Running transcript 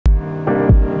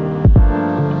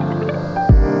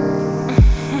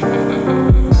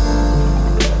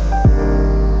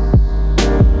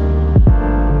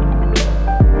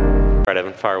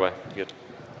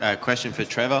Question for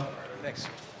Trevor. Thanks.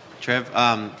 Trev,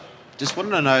 just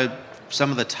wanted to know some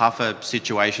of the tougher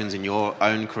situations in your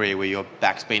own career where your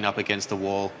back's been up against the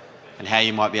wall and how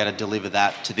you might be able to deliver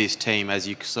that to this team as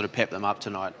you sort of pep them up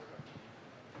tonight.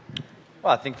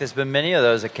 Well, I think there's been many of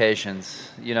those occasions,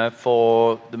 you know,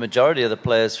 for the majority of the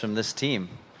players from this team.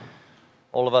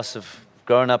 All of us have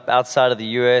grown up outside of the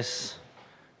US,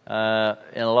 in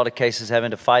a lot of cases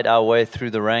having to fight our way through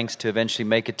the ranks to eventually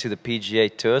make it to the PGA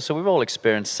Tour. So we've all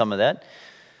experienced some of that.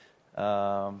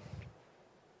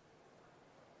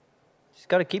 Just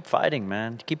got to keep fighting,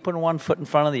 man. Keep putting one foot in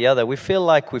front of the other. We feel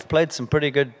like we've played some pretty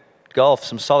good golf,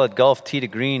 some solid golf, tee to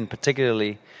green,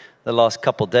 particularly the last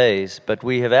couple days, but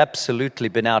we have absolutely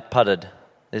been out-putted.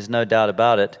 There's no doubt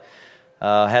about it.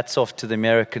 Hats off to the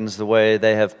Americans, the way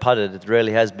they have putted. It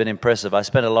really has been impressive. I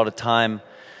spent a lot of time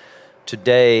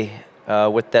today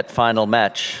with that final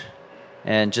match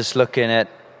and just looking at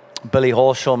Billy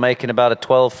Horschel making about a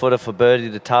 12-footer for birdie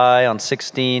to tie on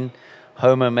 16,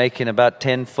 Homer making about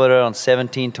 10-footer on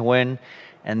 17 to win,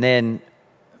 and then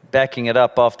backing it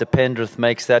up after Pendrith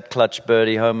makes that clutch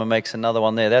birdie, Homer makes another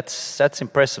one there. That's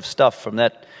impressive stuff from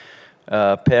that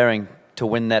pairing to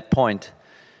win that point.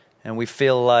 And we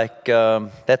feel like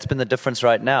that's been the difference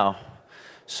right now.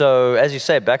 So, as you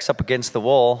say, backs up against the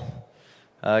wall.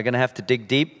 Going to have to dig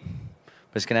deep,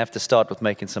 but it's going to have to start with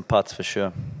making some putts for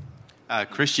sure.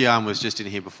 Christian was just in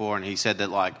here before and he said that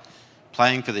like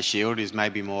playing for the Shield is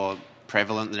maybe more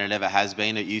prevalent than it ever has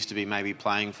been. It used to be maybe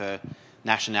playing for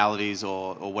nationalities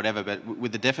or whatever, but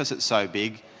with the deficit so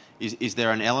big, is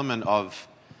there an element of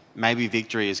maybe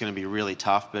victory is going to be really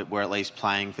tough, but we're at least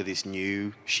playing for this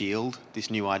new Shield, this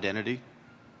new identity?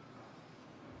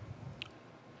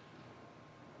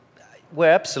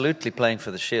 We're absolutely playing for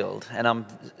the Shield, and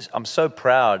I'm so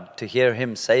proud to hear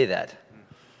him say that.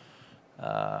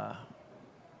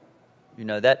 You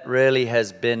know, that really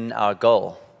has been our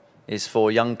goal, is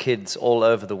for young kids all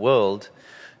over the world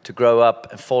to grow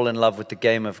up and fall in love with the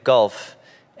game of golf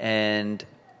and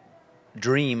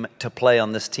dream to play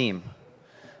on this team.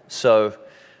 So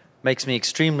makes me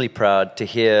extremely proud to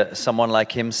hear someone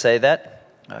like him say that,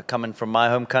 coming from my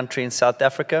home country in South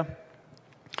Africa.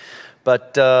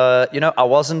 But, you know, I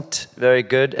wasn't very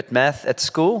good at math at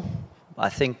school. I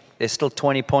think there's still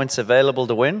 20 points available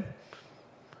to win.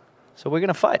 So we're going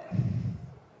to fight.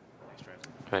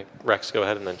 All right, Rex, go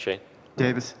ahead, and then Shane.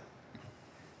 Davis.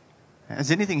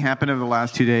 Has anything happened over the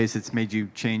last 2 days that's made you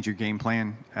change your game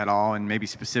plan at all, and maybe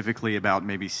specifically about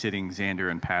maybe sitting Xander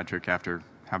and Patrick after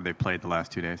how they played the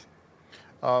last 2 days?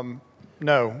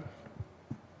 No.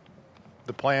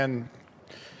 The plan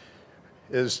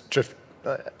is just,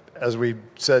 as we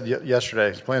said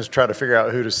yesterday, the plan is to try to figure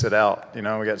out who to sit out. You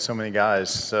know, we got so many guys,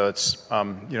 so it's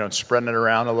you know, spreading it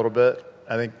around a little bit.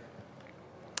 I think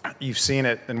you've seen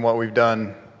it in what we've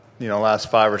done, you know,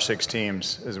 last 5 or 6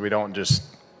 teams, is we don't just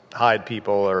hide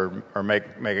people or make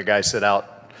a guy sit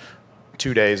out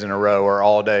 2 days in a row or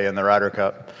all day in the Ryder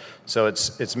Cup. So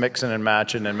it's mixing and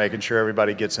matching and making sure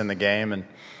everybody gets in the game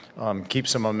and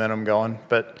keeps some momentum going.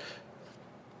 But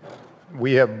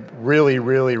we have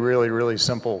really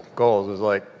simple goals. It's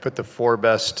like put the 4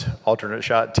 best alternate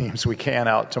shot teams we can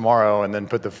out tomorrow, and then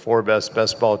put the 4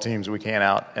 best ball teams we can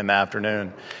out in the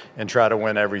afternoon, and try to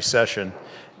win every session.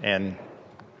 And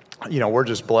you know, we're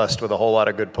just blessed with a whole lot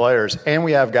of good players, and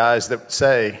we have guys that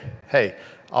say, "Hey,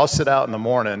 I'll sit out in the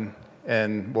morning,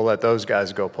 and we'll let those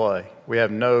guys go play." We have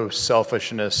no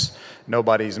selfishness.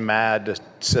 Nobody's mad to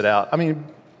sit out. I mean,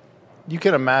 you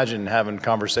can imagine having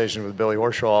conversations with Billy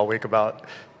Horschel all week about,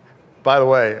 by the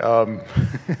way,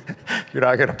 you're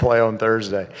not going to play on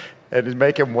Thursday, and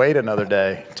make him wait another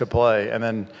day to play, and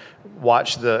then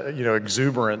watch the, you know,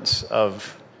 exuberance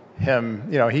of him.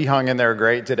 You know, he hung in there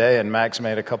great today, and Max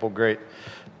made a couple great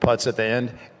putts at the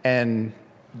end, and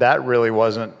that really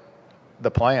wasn't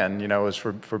the plan. You know, it was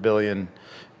for Billy and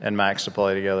Max to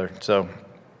play together. So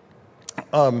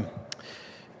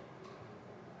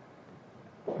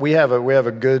we have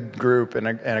a good group and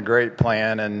a great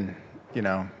plan, and you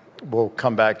know, we'll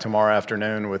come back tomorrow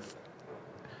afternoon with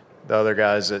the other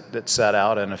guys that sat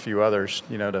out and a few others,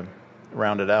 you know, to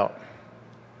round it out.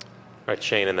 All right,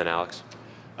 Shane, and then Alex.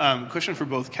 Question for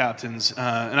both captains,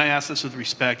 and I ask this with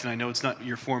respect, and I know it's not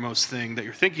your foremost thing that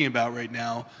you're thinking about right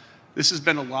now. This has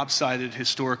been a lopsided,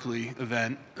 historically,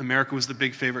 event. America was the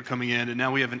big favorite coming in, and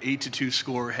now we have an 8-2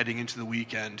 score heading into the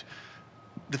weekend.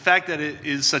 The fact that it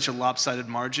is such a lopsided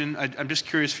margin, I'm just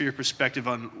curious for your perspective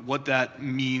on what that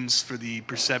means for the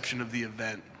perception of the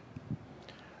event.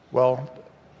 Well,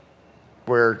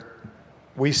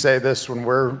 we say this when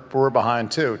we're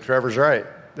behind too. Trevor's right.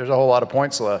 There's a whole lot of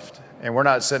points left, And we're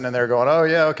not sitting in there going, oh,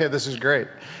 yeah, okay, this is great.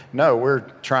 No, we're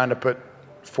trying to put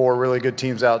 4 really good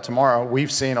teams out tomorrow.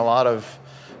 We've seen a lot of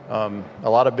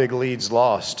big leads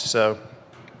lost. So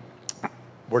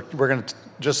we're going to,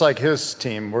 just like his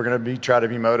team, we're going to try to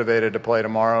be motivated to play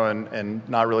tomorrow and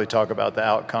not really talk about the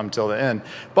outcome till the end.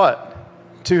 But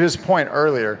to his point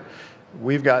earlier,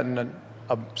 we've gotten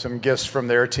some gifts from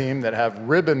their team that have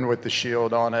ribbon with the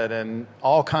shield on it and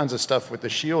all kinds of stuff with the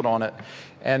shield on it.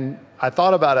 And I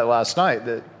thought about it last night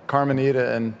that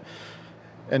Carmenita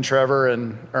and Trevor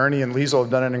and Ernie and Liesel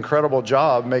have done an incredible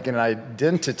job making an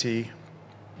identity,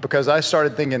 because I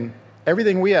started thinking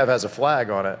everything we have has a flag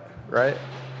on it, right?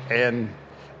 And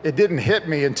it didn't hit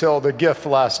me until the gift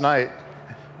last night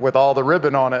with all the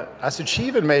ribbon on it. I said, she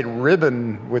even made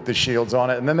ribbon with the shields on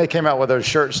it. And then they came out with those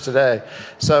shirts today.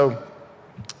 So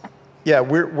yeah,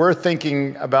 we're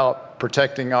thinking about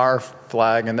protecting our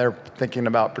flag, and they're thinking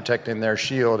about protecting their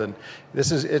shield. And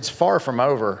it's far from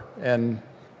over. And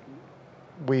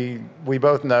we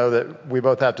both know that we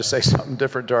both have to say something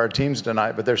different to our teams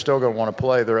tonight, but they're still going to want to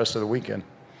play the rest of the weekend.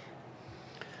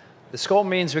 The score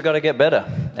means we've got to get better,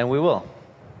 and we will.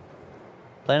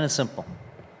 Plain and simple.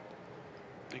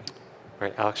 All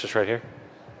right, Alex, just right here.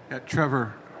 Yeah,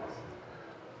 Trevor,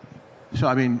 so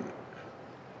I mean,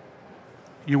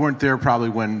 you weren't there probably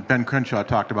when Ben Crenshaw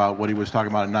talked about what he was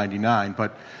talking about in '99,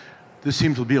 but this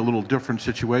seems to be a little different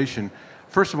situation.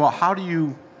 First of all, how do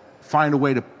you find a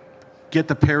way to get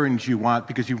the pairings you want?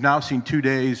 Because you've now seen 2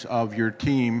 days of your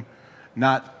team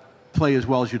not play as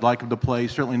well as you'd like them to play,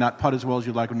 certainly not putt as well as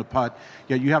you'd like them to putt,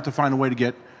 yet you have to find a way to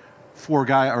get 4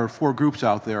 groups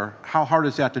out there. How hard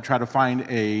is that to try to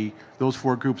find those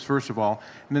 4 groups, first of all?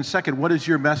 And then second, what is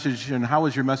your message, and how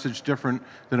is your message different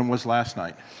than it was last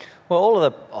night? Well, all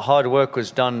of the hard work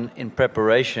was done in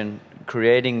preparation,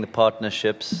 creating the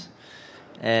partnerships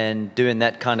and doing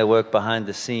that kind of work behind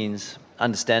the scenes,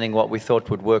 understanding what we thought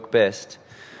would work best.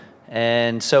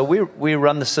 And so we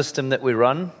run the system that we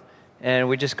run, and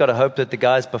we just got to hope that the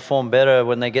guys perform better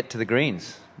when they get to the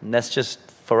greens. And that's just,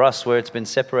 for us, where it's been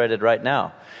separated right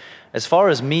now. As far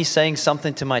as me saying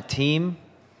something to my team,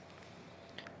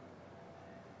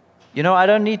 you know, I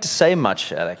don't need to say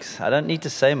much, Alex. I don't need to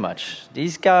say much.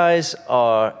 These guys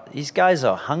are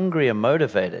hungry and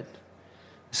motivated.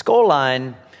 The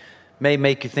scoreline may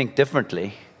make you think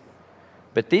differently,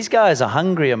 but these guys are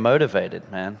hungry and motivated,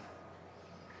 man.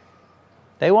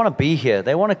 They want to be here.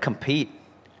 They want to compete.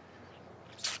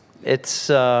 It's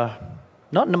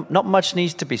not much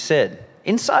needs to be said.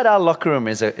 Inside our locker room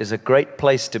is a great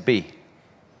place to be.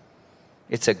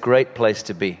 It's a great place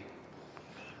to be.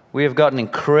 We have got an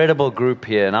incredible group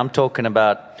here, and I'm talking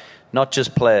about not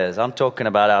just players. I'm talking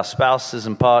about our spouses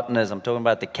and partners. I'm talking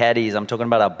about the caddies. I'm talking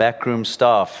about our backroom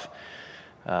staff.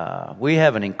 We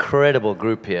have an incredible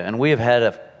group here, and we have had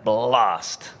a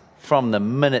blast from the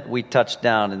minute we touched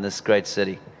down in this great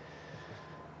city.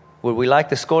 Would we like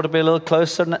the score to be a little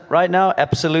closer right now?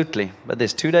 Absolutely. But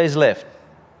there's 2 days left.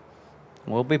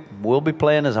 We'll be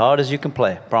playing as hard as you can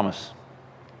play, promise.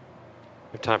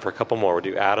 We have time for a couple more. We'll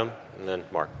do Adam and then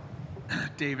Mark.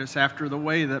 Davis, after the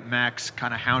way that Max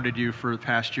kind of hounded you for the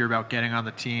past year about getting on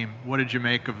the team, what did you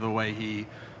make of the way he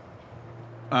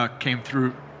came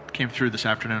through this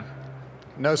afternoon?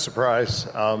 No surprise.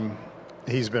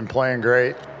 He's been playing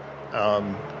great.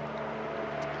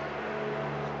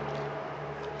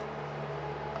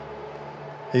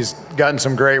 He's gotten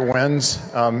some great wins.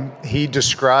 He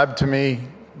described to me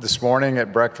this morning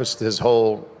at breakfast his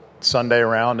whole Sunday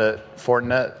round at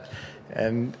Fortinet,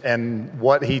 and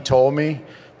what he told me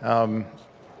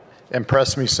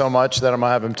impressed me so much that I'm going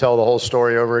to have him tell the whole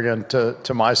story over again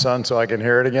to my son so I can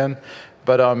hear it again.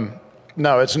 But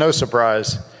no, it's no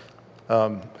surprise.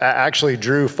 Actually,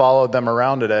 Drew followed them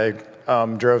around today,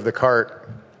 drove the cart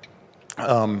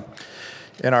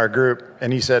in our group,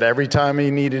 and he said every time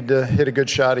he needed to hit a good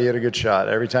shot, he hit a good shot.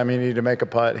 Every time he needed to make a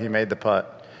putt, he made the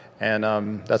putt.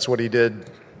 And that's what he did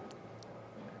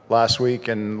last week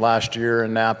and last year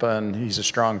in Napa, and he's a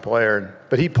strong player.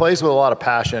 But he plays with a lot of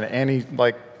passion, and he,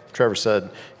 like Trevor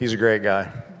said, he's a great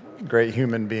guy, great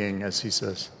human being, as he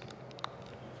says.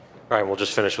 All right, we'll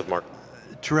just finish with Mark.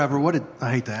 Trevor,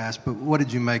 I hate to ask, but what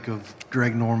did you make of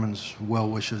Greg Norman's well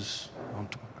wishes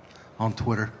on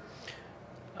Twitter?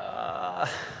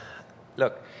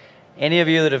 Look, any of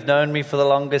you that have known me for the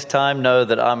longest time know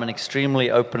that I'm an extremely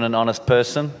open and honest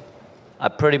person. I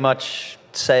pretty much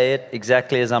say it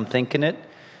exactly as I'm thinking it.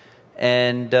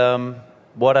 And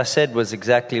what I said was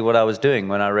exactly what I was doing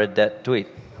when I read that tweet.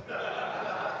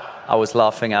 I was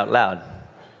laughing out loud.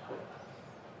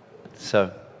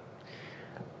 So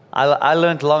I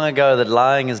learned long ago that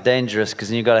lying is dangerous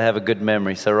because you've got to have a good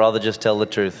memory. So rather just tell the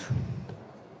truth.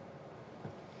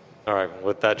 All right.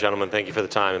 With that, gentlemen, thank you for the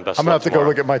time and best I'm of going luck to have to go tomorrow.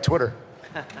 look at my Twitter.